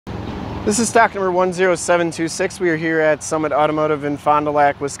This is stock number 10726. We are here at Summit Automotive in Fond du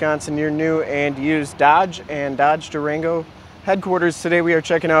Lac, Wisconsin, your new and used Dodge and Dodge Durango headquarters. Today we are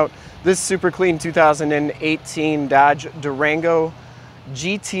checking out this super clean 2018 Dodge Durango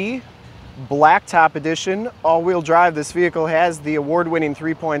GT Blacktop Edition all-wheel drive. This vehicle has the award-winning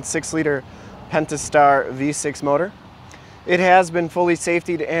 3.6 liter Pentastar V6 motor. It has been fully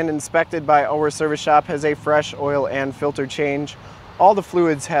safetied and inspected by our service shop, has a fresh oil and filter change. All the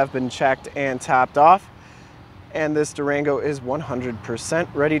fluids have been checked and topped off, and this Durango is 100%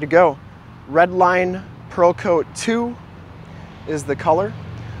 ready to go. Redline Pearlcoat 2 is the color.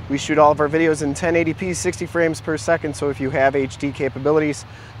 We shoot all of our videos in 1080p, 60 frames per second, so if you have HD capabilities,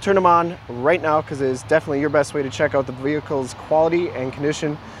 turn them on right now, because it is definitely your best way to check out the vehicle's quality and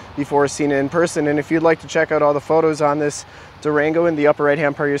condition before seeing it in person. And if you'd like to check out all the photos on this Durango, in the upper right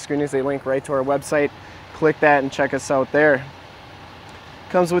hand part of your screen is a link right to our website. Click that and check us out there.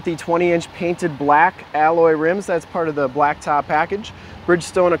 Comes with the 20-inch painted black alloy rims. That's part of the blacktop package.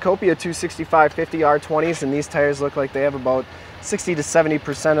 Bridgestone Ecopia 265/50 R20s, and these tires look like they have about 60 to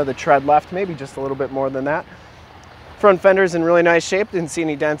 70% of the tread left, maybe just a little bit more than that. Front fender's in really nice shape. Didn't see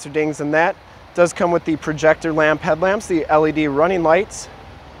any dents or dings in that. Does come with the projector lamp headlamps, the LED running lights,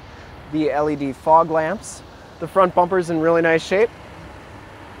 the LED fog lamps. The front bumper's in really nice shape.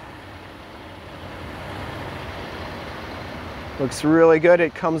 Looks really good.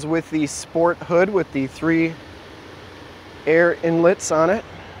 It comes with the sport hood with the 3 air inlets on it.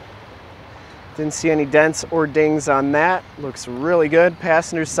 Didn't see any dents or dings on that. Looks really good.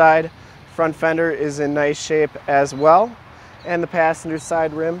 Passenger side front fender is in nice shape as well. And the passenger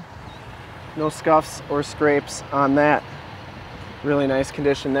side rim, no scuffs or scrapes on that. Really nice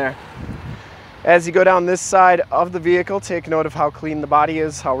condition there. As you go down this side of the vehicle, take note of how clean the body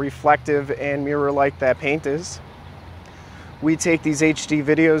is, how reflective and mirror-like that paint is. We take these HD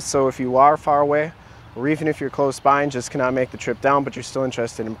videos, so if you are far away, or even if you're close by and just cannot make the trip down, but you're still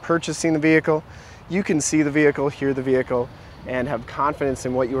interested in purchasing the vehicle, you can see the vehicle, hear the vehicle, and have confidence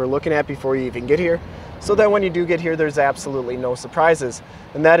in what you were looking at before you even get here, so that when you do get here, there's absolutely no surprises.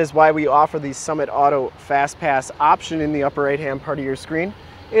 And that is why we offer the Summit Auto Fast Pass option in the upper right-hand part of your screen,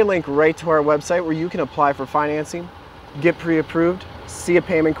 a link right to our website where you can apply for financing, get pre-approved, see a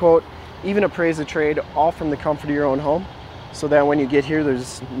payment quote, even appraise a trade, all from the comfort of your own home. So that when you get here,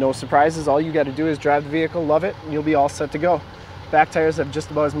 there's no surprises. All you got to do is drive the vehicle, love it, and you'll be all set to go. Back tires have just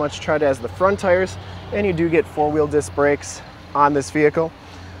about as much tread as the front tires, and you do get 4-wheel disc brakes on this vehicle.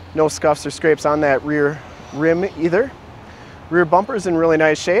 No scuffs or scrapes on that rear rim either. Rear bumper's in really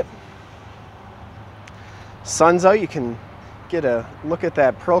nice shape. Sun's out, you can get a look at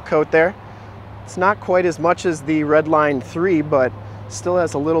that pearl coat there. It's not quite as much as the Redline 3, but still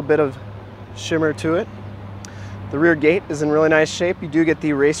has a little bit of shimmer to it. The rear gate is in really nice shape. You do get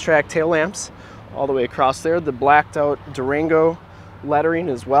the racetrack tail lamps all the way across there, the blacked out Durango lettering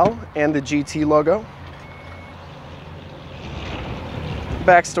as well, and the GT logo.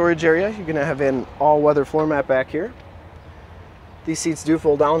 Back storage area, you're gonna have an all-weather floor mat back here. These seats do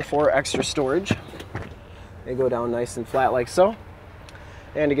fold down for extra storage. They go down nice and flat like so.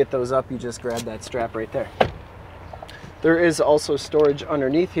 And to get those up, you just grab that strap right there. There is also storage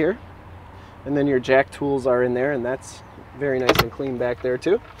underneath here. And then your jack tools are in there, and that's very nice and clean back there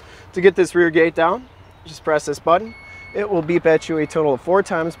too. To get this rear gate down, just press this button. It will beep at you a total of 4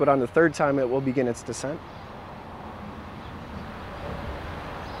 times, but on the 3rd time it will begin its descent.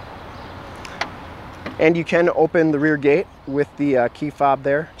 And you can open the rear gate with the key fob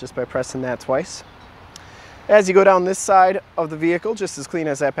there just by pressing that twice. As you go down this side of the vehicle, just as clean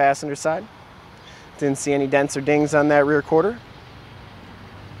as that passenger side. Didn't see any dents or dings on that rear quarter.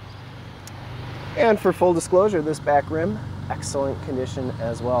 And for full disclosure, this back rim, excellent condition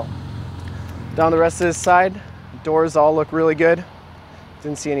as well. Down the rest of this side, doors all look really good.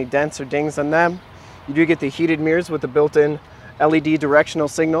 Didn't see any dents or dings on them. You do get the heated mirrors with the built-in LED directional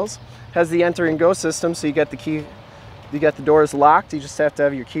signals. Has the enter and go system, so you get the key, you got the doors locked. You just have to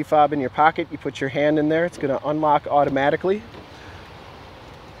have your key fob in your pocket. You put your hand in there, it's gonna unlock automatically.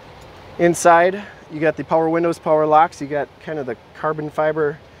 Inside, you got the power windows, power locks. You got kind of the carbon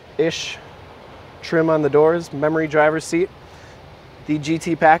fiber-ish trim on the doors, memory driver's seat. The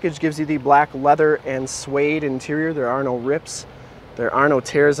GT package gives you the black leather and suede interior. There are no rips, there are no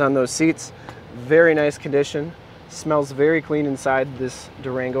tears on those seats. Very nice condition. Smells very clean inside this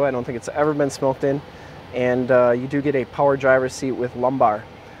Durango. I don't think it's ever been smoked in. And you do get a power driver's seat with lumbar.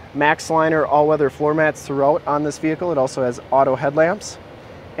 Max liner all-weather floor mats throughout on this vehicle. It also has auto headlamps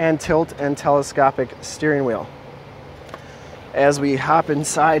and tilt and telescopic steering wheel. As we hop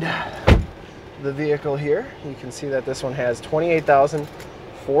inside the vehicle here, you can see that this one has 28,000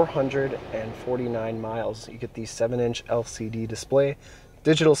 449 miles. You get the 7-inch LCD display,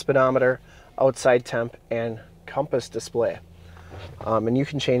 digital speedometer, outside temp, and compass display. And you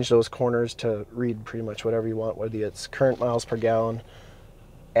can change those corners to read pretty much whatever you want, whether it's current miles per gallon,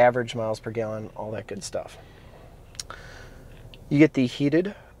 average miles per gallon, all that good stuff. You get the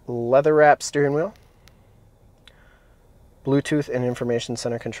heated leather wrap steering wheel, Bluetooth and information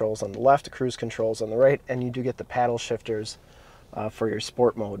center controls on the left, cruise controls on the right, and you do get the paddle shifters for your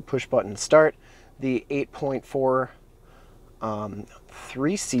sport mode. Push button start, the 8.4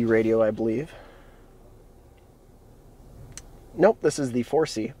 3C radio, I believe. Nope, this is the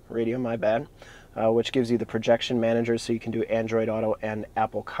 4C radio, my bad, which gives you the projection manager, so you can do Android Auto and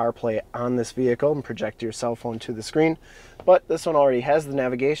Apple CarPlay on this vehicle and project your cell phone to the screen. But this one already has the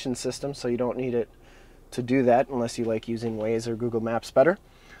navigation system, so you don't need it to do that unless you like using Waze or Google Maps better.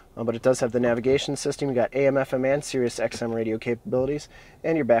 But it does have the navigation system. You got AM, FM, and Sirius XM radio capabilities,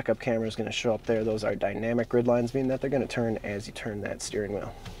 and your backup camera is going to show up there. Those are dynamic grid lines, meaning that they're going to turn as you turn that steering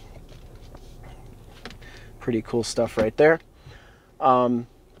wheel. Pretty cool stuff right there.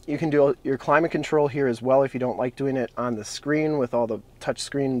 You can do your climate control here as well if you don't like doing it on the screen with all the touch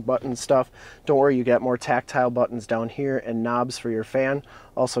screen button stuff. Don't worry, you get more tactile buttons down here and knobs for your fan,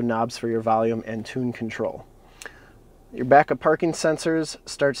 also knobs for your volume and tune control. Your backup parking sensors,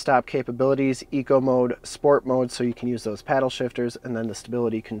 start-stop capabilities, eco mode, sport mode, so you can use those paddle shifters, and then the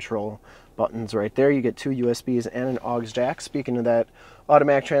stability control buttons right there. You get 2 USBs and an aux jack. Speaking of that,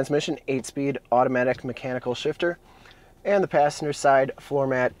 automatic transmission, 8-speed automatic mechanical shifter. And the passenger side floor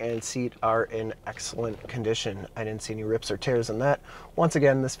mat and seat are in excellent condition. I didn't see any rips or tears in that. Once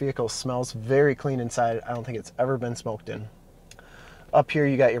again, this vehicle smells very clean inside. I don't think it's ever been smoked in. Up here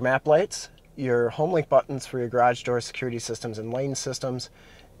you got your map lights, your Homelink buttons for your garage door security systems and lane systems,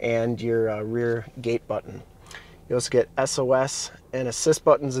 and your rear gate button. You also get SOS and assist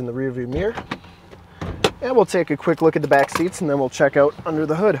buttons in the rear view mirror. And we'll take a quick look at the back seats and then we'll check out under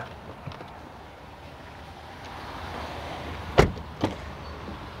the hood.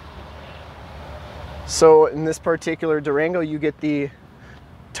 So in this particular Durango, you get the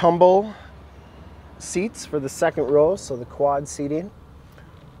tumble seats for the second row, so the quad seating.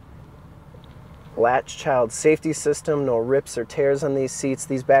 Latch child safety system, no rips or tears on these seats.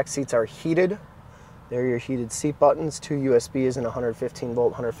 These back seats are heated. They're your heated seat buttons, 2 USBs and a 115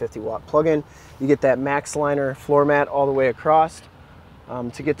 volt, 150 watt plug-in. You get that max liner floor mat all the way across.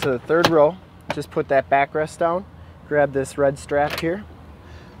 To get to the third row, just put that backrest down, grab this red strap here,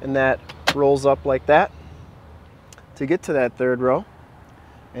 and that rolls up like that to get to that third row,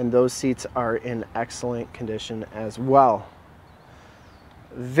 and those seats are in excellent condition as well.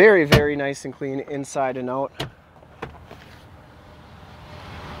 Very, very nice and clean inside and out.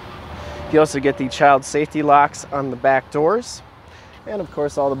 You also get the child safety locks on the back doors, and of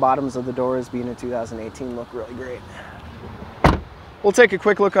course all the bottoms of the doors, being a 2018, look really great. We'll take a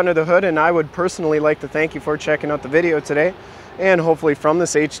quick look under the hood, and I would personally like to thank you for checking out the video today. And hopefully from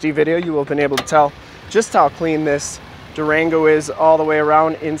this HD video, you will have been able to tell just how clean this Durango is all the way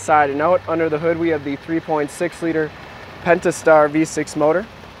around, inside and out. Under the hood, we have the 3.6 liter Pentastar V6 motor.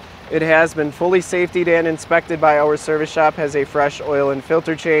 It has been fully safetied and inspected by our service shop, has a fresh oil and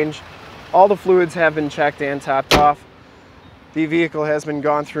filter change. All the fluids have been checked and topped off. The vehicle has been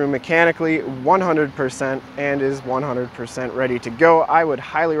gone through mechanically 100% and is 100% ready to go. I would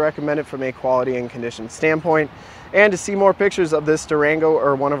highly recommend it from a quality and condition standpoint. And to see more pictures of this Durango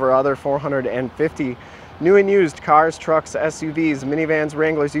or one of our other 450 new and used cars, trucks, SUVs, minivans,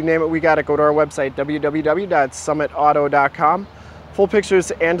 Wranglers, you name it, we got it. Go to our website, www.summitauto.com. Full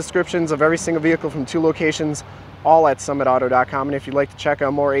pictures and descriptions of every single vehicle from 2 locations, all at summitauto.com. And if you'd like to check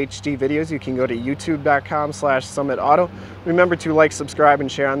out more HD videos, you can go to youtube.com/summitauto. Remember to like, subscribe,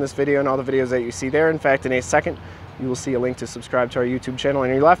 and share on this video and all the videos that you see there. In fact, in a second, you will see a link to subscribe to our YouTube channel on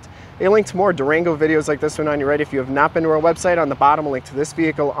your left, a link to more Durango videos like this one on your right. If you have not been to our website, on the bottom, a link to this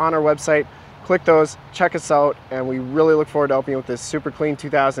vehicle on our website. Click those, check us out, and we really look forward to helping you with this super clean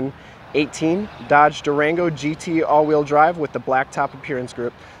 2018 Dodge Durango GT all-wheel drive with the Blacktop Appearance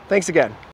Group. Thanks again.